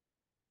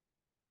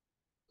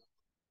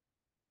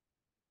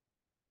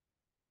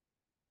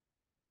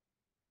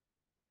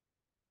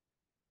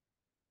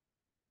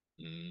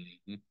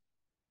 Mm-hmm.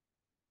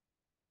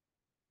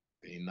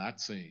 They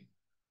not seen.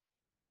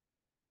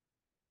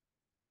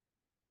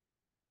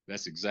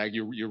 That's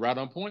exactly, you're right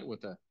on point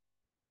with that.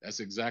 That's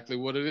exactly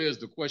what it is.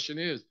 The question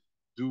is,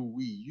 do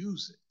we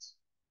use it?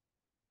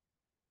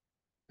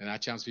 And I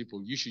challenge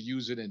people, you should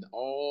use it in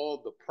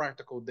all the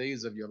practical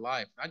days of your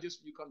life, not just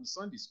when you come to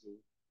Sunday school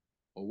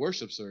or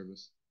worship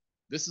service.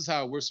 This is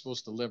how we're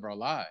supposed to live our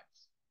lives.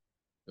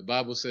 The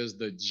Bible says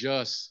the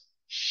just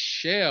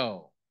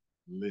shall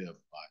live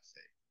by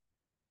faith.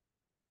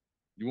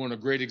 You want a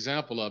great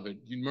example of it?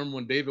 You remember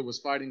when David was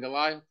fighting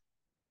Goliath?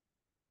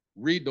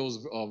 Read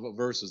those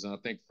verses, and I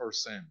think 1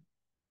 Samuel.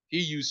 He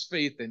used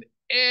faith in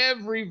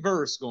every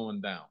verse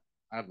going down.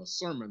 I have a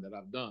sermon that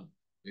I've done.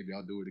 Maybe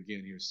I'll do it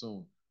again here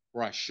soon,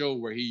 where I show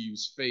where he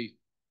used faith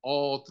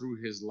all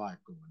through his life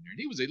going there. And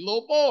he was a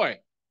little boy.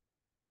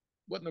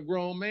 Wasn't a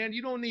grown man.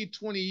 You don't need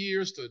 20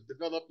 years to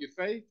develop your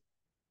faith.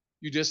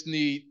 You just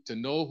need to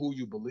know who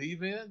you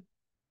believe in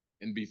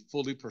and be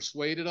fully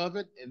persuaded of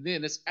it, and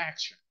then it's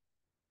action.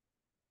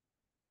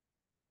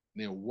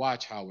 And then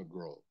watch how it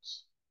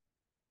grows.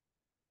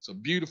 It's a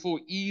beautiful,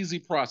 easy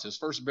process.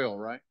 First bell,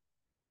 right?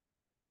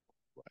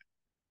 Right.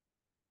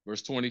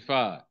 Verse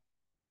 25.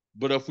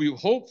 But if we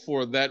hope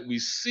for that we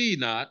see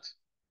not,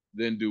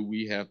 then do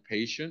we have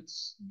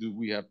patience? Do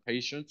we have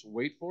patience?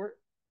 Wait for it.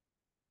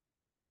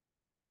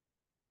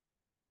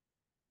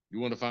 You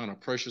want to find a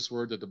precious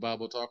word that the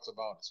Bible talks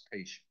about? It's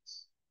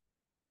patience.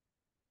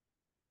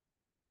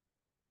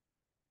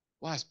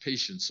 Why is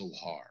patience so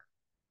hard?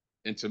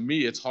 And to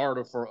me, it's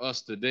harder for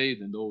us today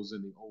than those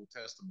in the Old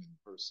Testament in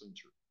the first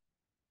century.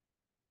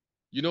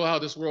 You know how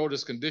this world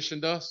has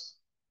conditioned us?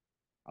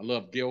 I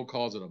love Gail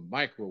calls it a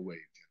microwave.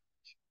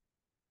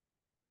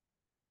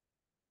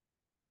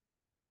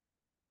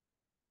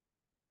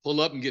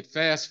 Pull up and get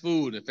fast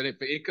food. If it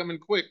ain't coming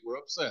quick, we're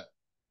upset.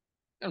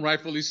 And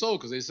rightfully so,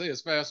 because they say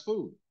it's fast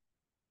food.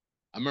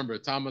 I remember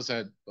Thomas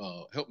had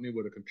helped me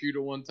with a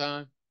computer one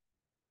time,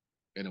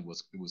 and it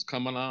was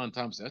coming on.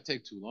 Thomas said, "That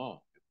take too long."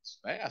 It's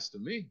fast to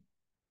me.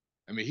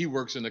 I mean, he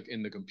works in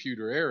the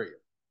computer area,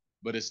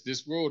 but it's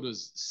this world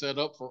is set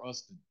up for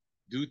us to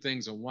do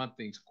things and want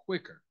things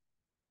quicker.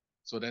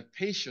 So that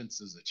patience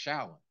is a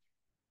challenge.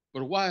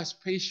 But why is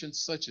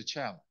patience such a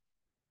challenge?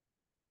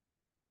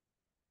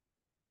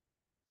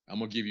 I'm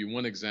gonna give you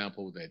one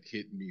example that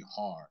hit me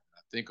hard.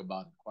 I think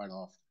about it quite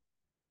often.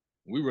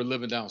 We were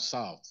living down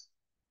south.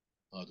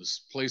 This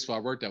place where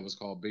I worked at was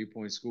called Bay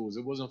Point Schools.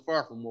 It wasn't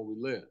far from where we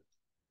lived.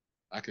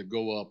 I could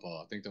go up,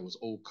 I think that was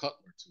Old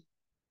Cutler too.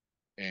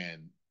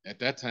 And at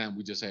that time,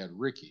 we just had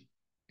Ricky.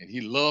 And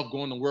he loved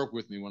going to work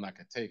with me when I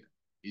could take him.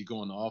 He'd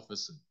go in the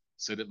office and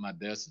sit at my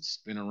desk and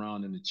spin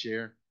around in the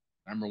chair.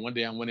 I remember one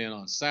day I went in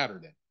on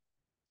Saturday,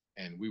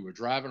 and we were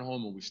driving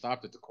home, and we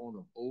stopped at the corner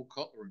of Old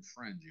Cutler and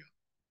Frangio.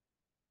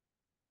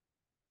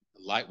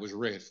 The light was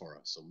red for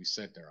us, so we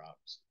sat there,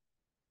 obviously.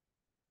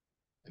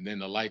 And then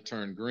the light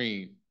turned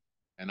green,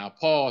 and I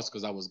paused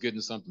because I was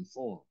getting something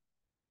for him.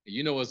 And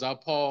you know, as I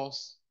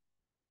paused,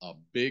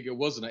 it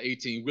wasn't an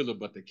 18-wheeler,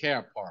 but the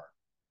cab part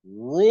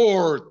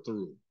roared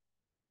through.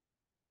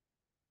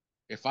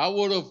 If I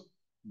would have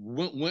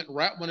went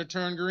right when it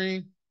turned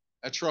green,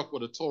 that truck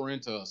would have tore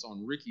into us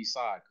on Ricky's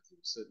side because he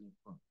was sitting in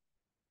front.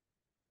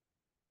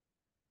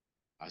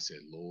 I said,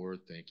 Lord,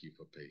 thank you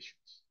for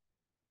patience.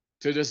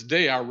 To this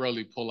day, I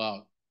rarely pull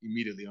out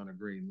immediately on a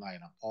green light.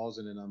 I'm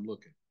pausing and I'm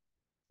looking.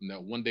 And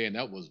that one day, and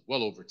that was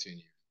well over 10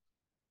 years.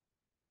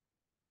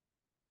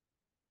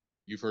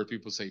 You've heard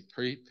people say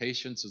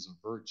patience is a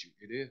virtue.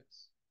 It is.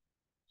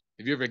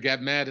 Have you ever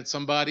got mad at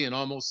somebody and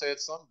almost said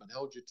something but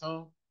held your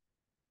tongue?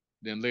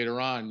 Then later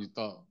on, you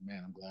thought,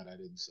 man, I'm glad I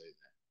didn't say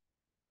that.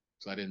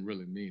 So I didn't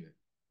really mean it.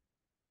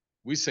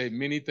 We say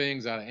many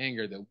things out of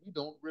anger that we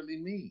don't really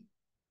mean.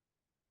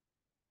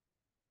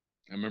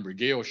 I remember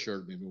Gail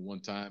shared with me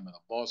one time, and a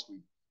boss we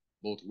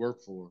both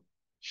worked for,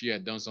 she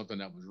had done something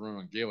that was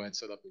wrong. Gail had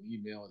set up an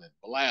email that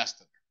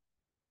blasted her.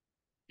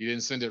 He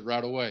didn't send it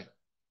right away.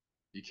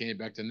 He came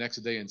back the next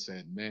day and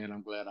said, man,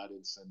 I'm glad I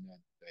didn't send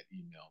that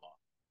email on.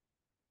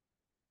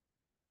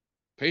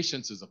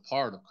 Patience is a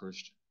part of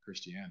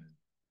Christianity.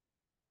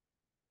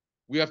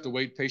 We have to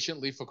wait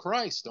patiently for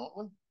Christ, don't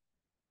we?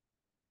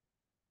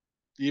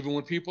 Even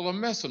when people are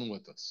messing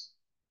with us.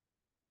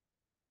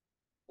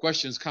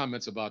 Questions,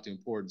 comments about the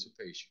importance of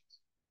patience.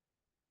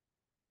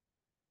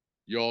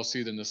 You all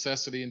see the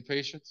necessity in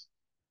patience?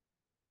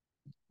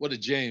 What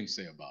did James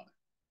say about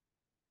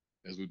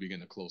it as we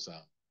begin to close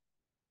out?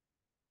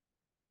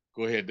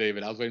 Go ahead,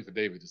 David. I was waiting for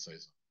David to say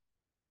something.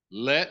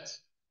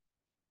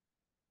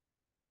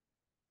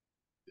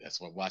 That's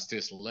what, watch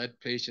this. Let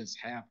patience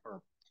have her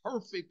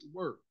perfect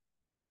work.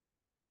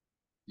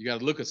 You got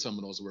to look at some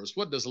of those words.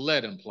 What does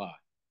let imply?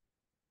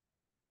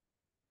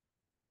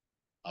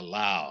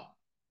 Allow.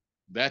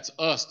 That's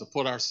us to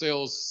put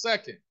ourselves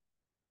second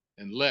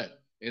and let.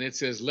 And it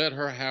says, let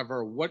her have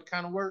her what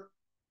kind of work?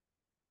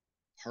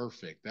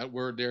 Perfect. That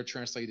word there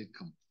translated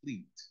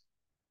complete.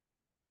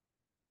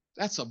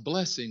 That's a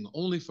blessing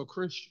only for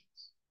Christians.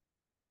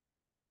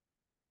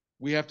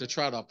 We have to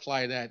try to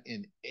apply that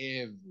in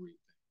everything.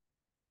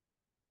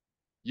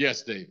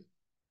 Yes, David.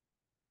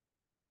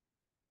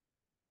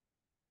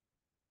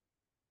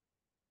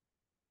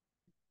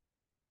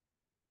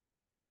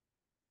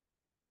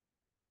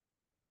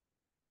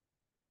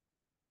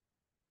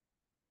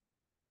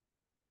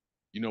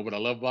 You know what I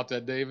love about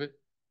that, David?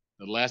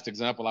 The last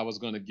example I was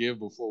going to give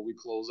before we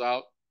close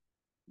out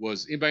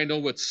was, anybody know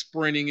what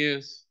sprinting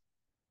is?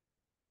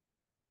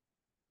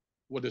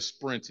 What is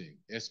sprinting?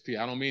 SP.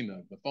 I don't mean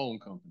the phone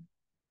company.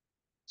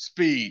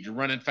 Speed. You're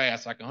running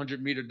fast, like a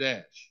 100-meter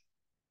dash.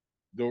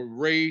 The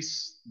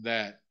race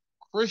that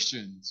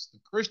the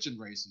Christian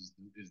race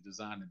is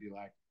designed to be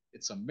like,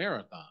 it's a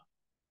marathon.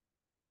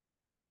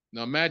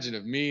 Now imagine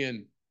if me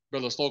and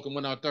Brother Slocum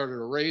went out there to the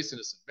race and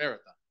it's a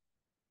marathon.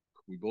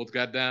 We both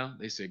got down.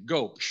 They said,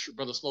 go.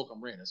 Brother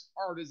Slocum ran as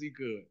hard as he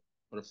could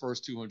for the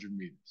first 200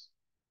 meters.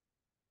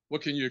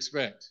 What can you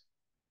expect?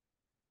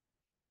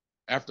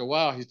 After a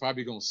while, he's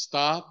probably going to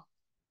stop.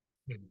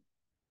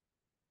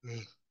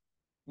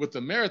 With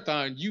the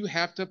marathon, you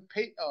have to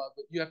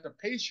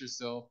pace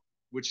yourself,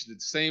 which the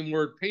same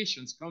word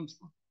patience comes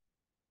from.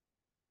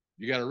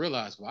 You got to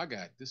realize, well,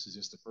 this is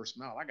just the first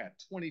mile. I got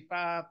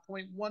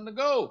 25.1 to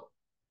go.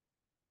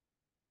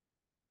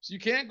 So you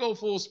can't go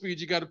full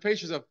speed. You got to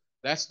pace yourself.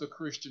 That's the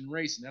Christian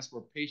race, and that's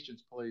where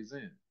patience plays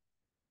in.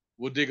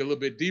 We'll dig a little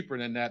bit deeper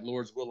than that,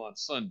 Lord's will, on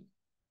Sunday.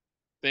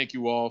 Thank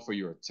you all for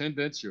your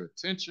attendance, your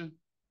attention,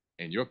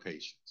 and your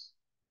patience.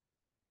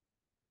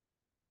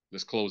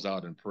 Let's close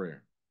out in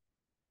prayer.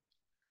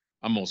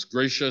 Our most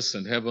gracious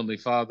and Heavenly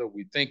Father,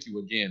 we thank you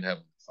again,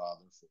 Heavenly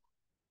Father, for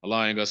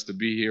allowing us to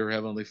be here,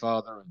 Heavenly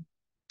Father, and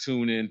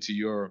tune in to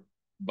your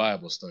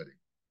Bible study.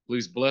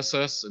 Please bless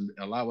us and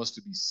allow us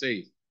to be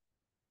safe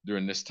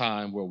during this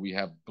time where we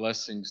have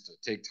blessings to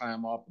take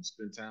time off and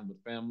spend time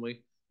with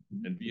family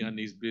and be on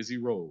these busy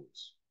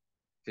roads.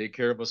 Take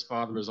care of us,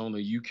 Father, as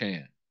only you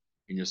can.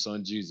 In your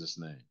Son, Jesus'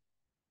 name,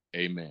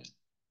 amen.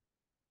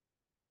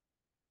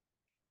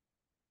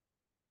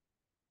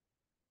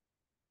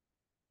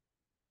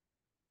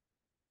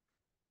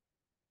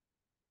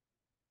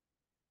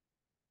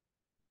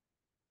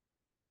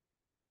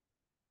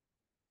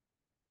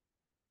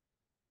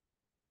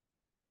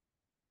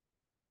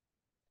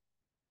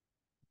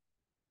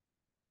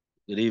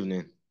 Good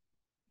evening.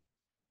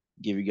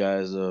 Give you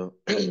guys a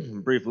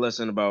brief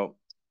lesson about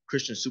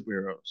Christian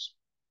superheroes.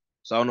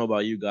 So I don't know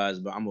about you guys,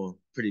 but I'm a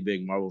pretty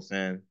big Marvel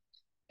fan,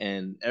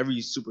 and every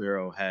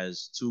superhero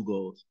has two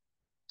goals: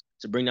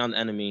 to bring down the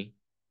enemy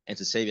and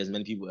to save as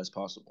many people as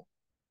possible.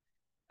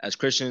 As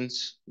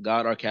Christians,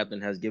 God, our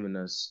captain, has given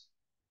us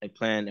a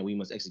plan and we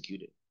must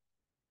execute it.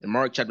 In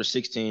Mark chapter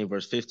 16,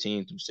 verse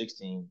 15 through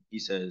 16, he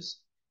says,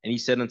 "And he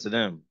said unto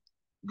them,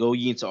 Go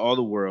ye into all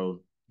the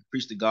world, and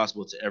preach the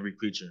gospel to every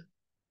creature.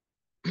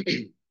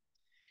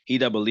 He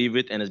that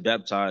believeth and is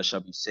baptized shall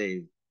be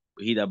saved,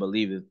 but he that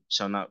believeth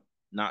shall not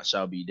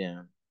shall be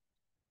damned."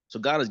 So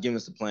God has given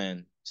us the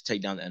plan to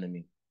take down the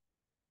enemy.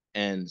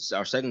 And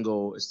our second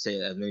goal is to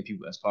save as many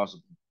people as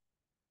possible.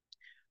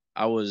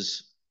 I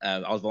was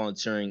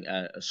volunteering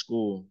at a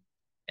school,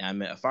 and I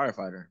met a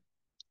firefighter.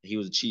 He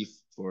was a chief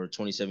for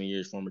 27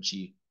 years, former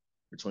chief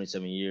for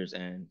 27 years,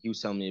 and he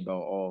was telling me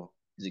about all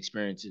his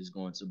experiences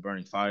going to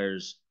burning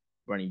fires,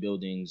 burning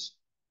buildings,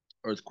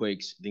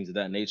 earthquakes, things of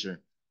that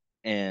nature.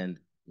 And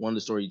one of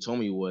the stories he told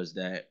me was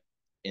that,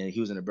 and he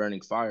was in a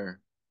burning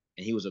fire,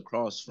 and he was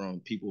across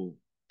from people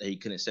that he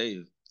couldn't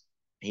save,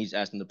 and he's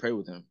asked them to pray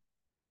with him.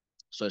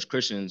 So as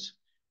Christians,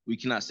 we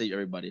cannot save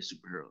everybody as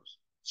superheroes.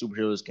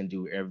 Superheroes can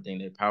do everything in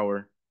their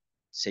power,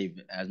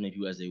 save as many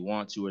people as they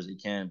want to or as they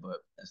can,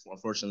 but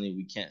unfortunately,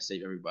 we can't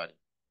save everybody.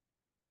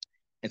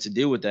 And to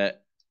deal with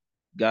that,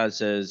 God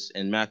says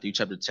in Matthew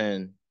chapter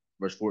 10,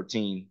 verse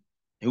 14,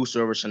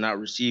 "Whosoever shall not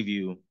receive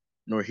you,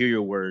 nor hear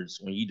your words,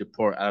 when ye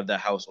depart out of that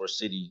house or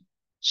city,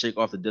 shake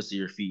off the dust of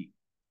your feet."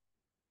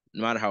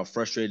 No matter how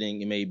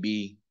frustrating it may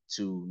be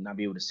to not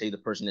be able to save the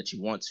person that you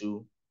want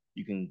to,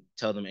 you can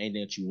tell them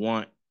anything that you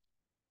want,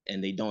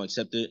 and they don't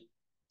accept it.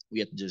 We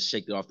have to just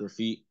shake it off their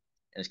feet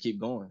and just keep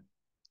going,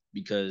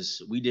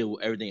 because we did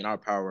everything in our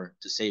power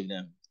to save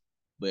them,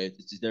 but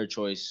it's their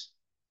choice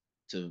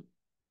to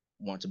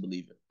want to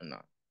believe it or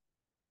not.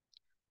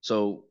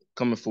 So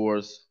coming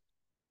forth,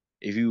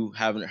 if you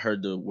haven't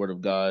heard the word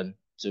of God,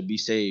 to be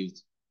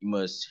saved, you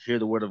must hear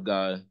the word of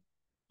God,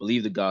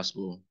 believe the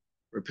gospel,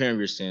 repent of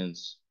your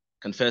sins,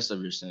 confess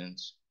of your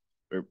sins,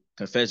 or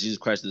confess Jesus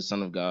Christ as the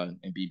Son of God,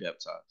 and be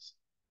baptized.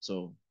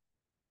 So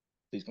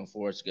please come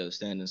forward together,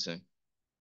 stand and sing.